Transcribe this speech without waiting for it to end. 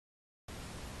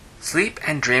Sleep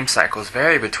and dream cycles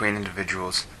vary between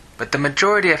individuals, but the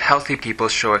majority of healthy people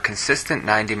show a consistent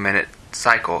 90-minute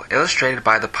cycle illustrated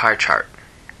by the pie chart.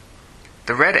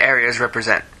 The red areas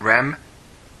represent REM,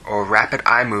 or rapid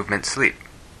eye movement sleep.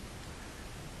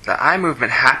 The eye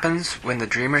movement happens when the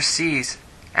dreamer sees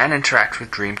and interacts with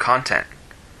dream content.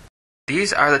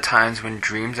 These are the times when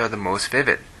dreams are the most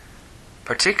vivid,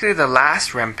 particularly the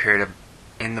last REM period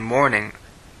in the morning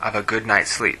of a good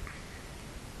night's sleep.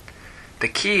 The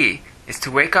key is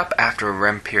to wake up after a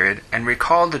REM period and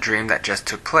recall the dream that just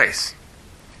took place.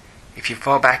 If you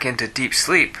fall back into deep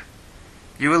sleep,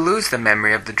 you will lose the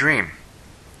memory of the dream.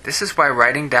 This is why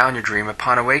writing down your dream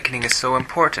upon awakening is so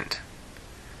important.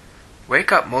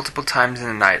 Wake up multiple times in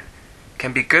the night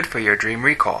can be good for your dream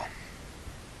recall.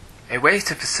 A way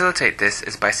to facilitate this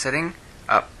is by setting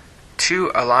up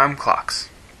 2 alarm clocks,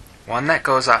 one that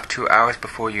goes off 2 hours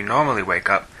before you normally wake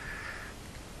up.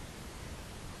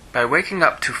 By waking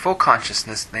up to full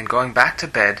consciousness, then going back to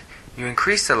bed, you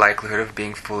increase the likelihood of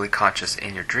being fully conscious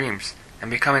in your dreams and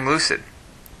becoming lucid.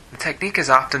 The technique is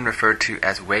often referred to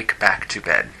as wake back to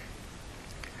bed.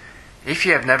 If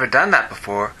you have never done that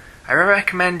before, I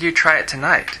recommend you try it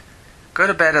tonight. Go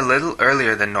to bed a little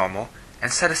earlier than normal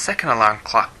and set a second alarm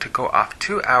clock to go off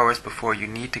 2 hours before you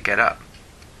need to get up.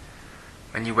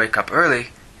 When you wake up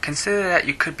early, consider that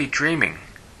you could be dreaming,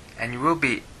 and you will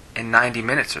be in 90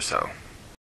 minutes or so.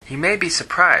 You may be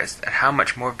surprised at how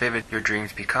much more vivid your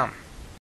dreams become.